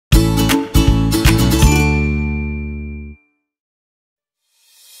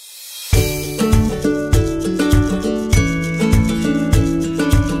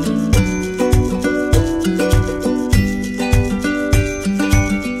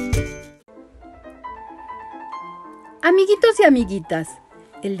Amiguitos y amiguitas,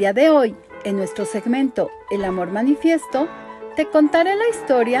 el día de hoy, en nuestro segmento El amor manifiesto, te contaré la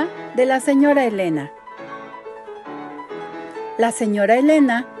historia de la señora Elena. La señora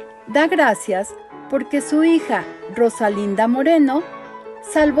Elena da gracias porque su hija Rosalinda Moreno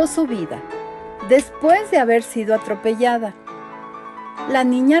salvó su vida después de haber sido atropellada. La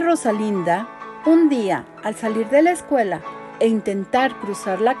niña Rosalinda, un día, al salir de la escuela e intentar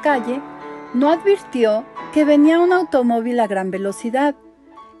cruzar la calle, no advirtió que venía un automóvil a gran velocidad.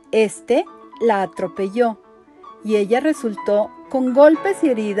 Este la atropelló y ella resultó con golpes y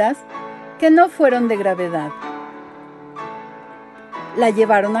heridas que no fueron de gravedad. La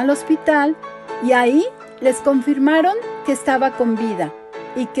llevaron al hospital y ahí les confirmaron que estaba con vida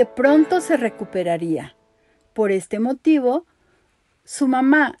y que pronto se recuperaría. Por este motivo, su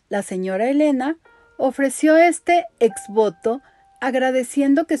mamá, la señora Elena, ofreció este exvoto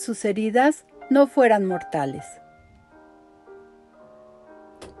agradeciendo que sus heridas no fueran mortales.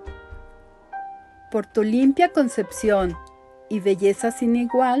 Por tu limpia concepción y belleza sin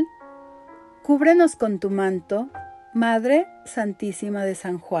igual, cúbrenos con tu manto, Madre Santísima de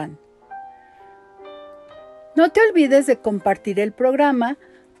San Juan. No te olvides de compartir el programa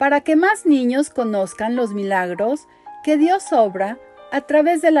para que más niños conozcan los milagros que Dios obra a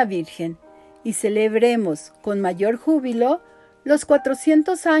través de la Virgen y celebremos con mayor júbilo los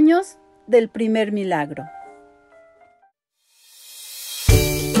 400 años del primer milagro.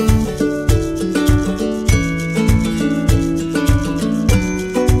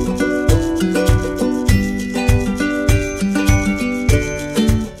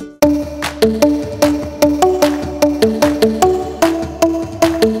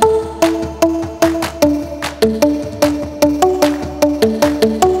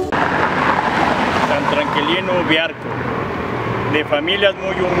 De familias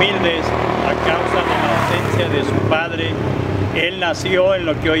muy humildes, a causa de la ausencia de su padre, él nació en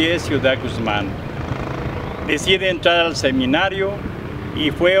lo que hoy es Ciudad Guzmán. Decide entrar al seminario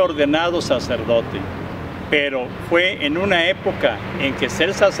y fue ordenado sacerdote, pero fue en una época en que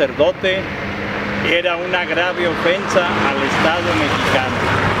ser sacerdote era una grave ofensa al Estado mexicano,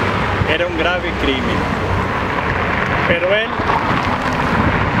 era un grave crimen. Pero él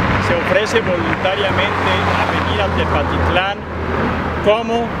se ofrece voluntariamente a venir a Tepatitlán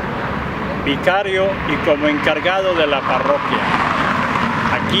como vicario y como encargado de la parroquia.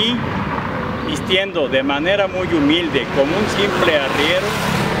 Aquí, vistiendo de manera muy humilde como un simple arriero,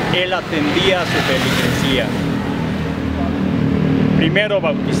 él atendía a su feligresía. Primero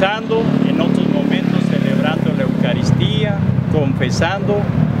bautizando, en otros momentos celebrando la Eucaristía, confesando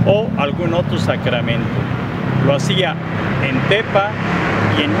o algún otro sacramento. Lo hacía en Tepa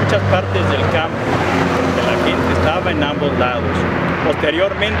y en muchas partes del campo, porque la gente estaba en ambos lados.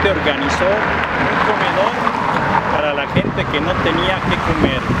 Posteriormente organizó un comedor para la gente que no tenía que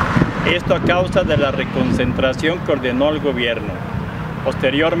comer, esto a causa de la reconcentración que ordenó el gobierno.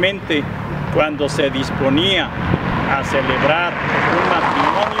 Posteriormente, cuando se disponía a celebrar un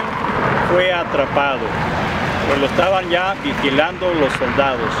matrimonio, fue atrapado, pues lo estaban ya vigilando los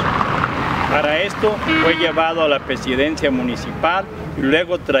soldados. Para esto fue llevado a la presidencia municipal y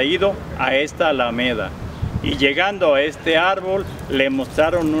luego traído a esta alameda. Y llegando a este árbol le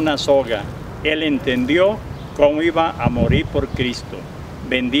mostraron una soga. Él entendió cómo iba a morir por Cristo.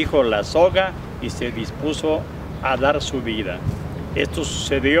 Bendijo la soga y se dispuso a dar su vida. Esto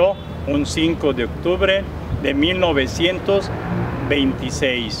sucedió un 5 de octubre de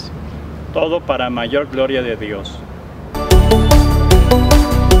 1926. Todo para mayor gloria de Dios.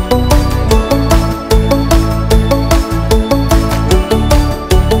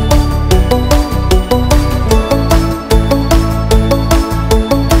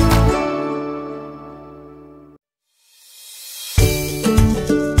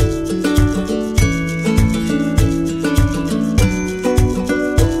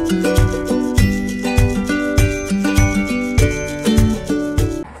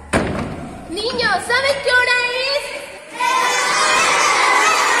 Niños, ¿saben qué hora es?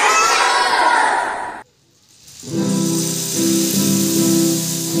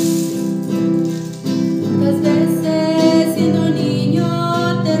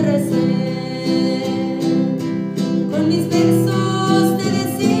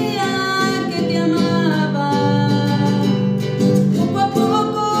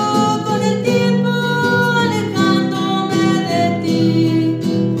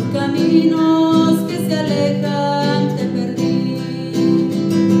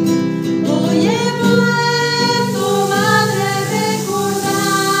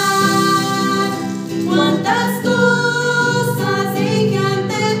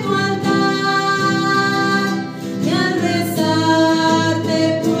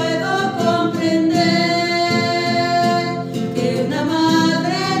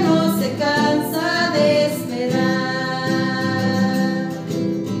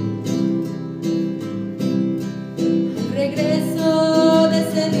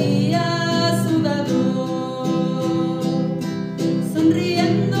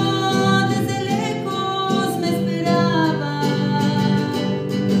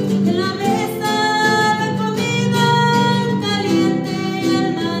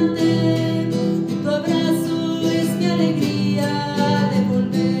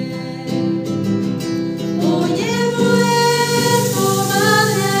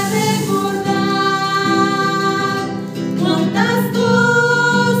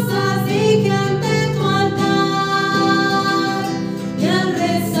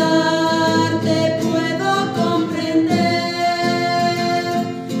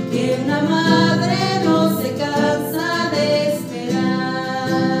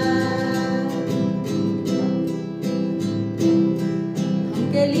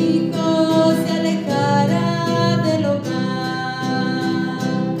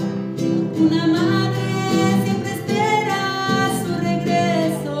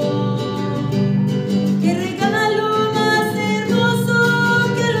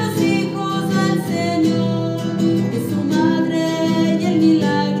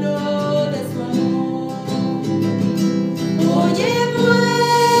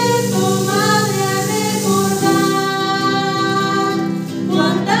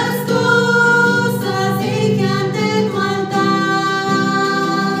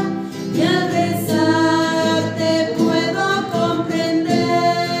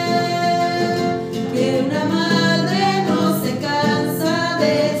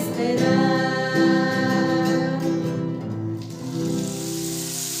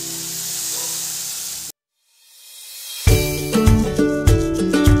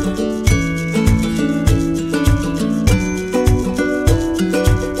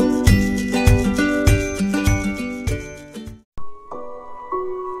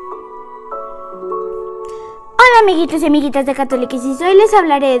 amiguitos y amiguitas de Catoliquesis, hoy les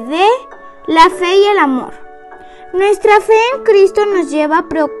hablaré de la fe y el amor. Nuestra fe en Cristo nos lleva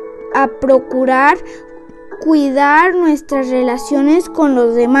a procurar cuidar nuestras relaciones con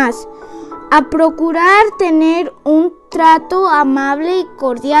los demás, a procurar tener un trato amable y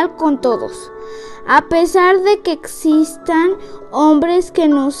cordial con todos. A pesar de que existan hombres que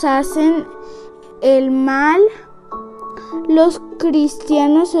nos hacen el mal, los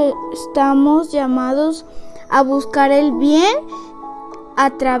cristianos estamos llamados a buscar el bien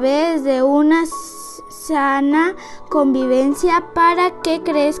a través de una sana convivencia para que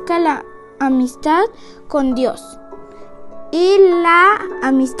crezca la amistad con Dios y la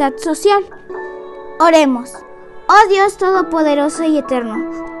amistad social. Oremos. Oh Dios todopoderoso y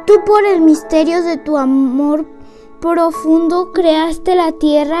eterno, tú por el misterio de tu amor profundo creaste la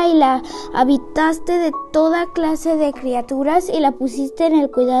tierra y la habitaste de toda clase de criaturas y la pusiste en el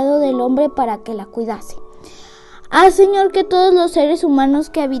cuidado del hombre para que la cuidase. Haz, Señor, que todos los seres humanos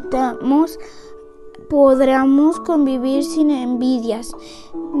que habitamos podamos convivir sin envidias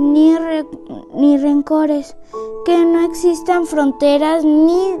ni rencores, que no existan fronteras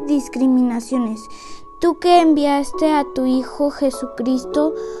ni discriminaciones. Tú que enviaste a tu Hijo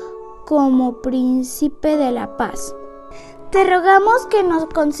Jesucristo como príncipe de la paz. Te rogamos que nos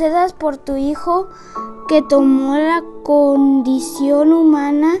concedas por tu Hijo, que tomó la condición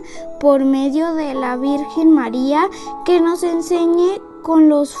humana por medio de la Virgen María, que nos enseñe con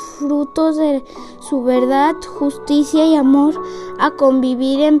los frutos de su verdad, justicia y amor a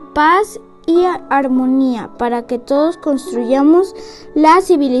convivir en paz y armonía, para que todos construyamos la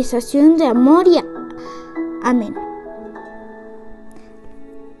civilización de amor y amén.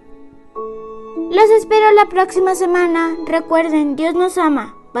 Los espero la próxima semana. Recuerden, Dios nos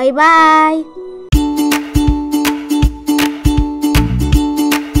ama. Bye bye.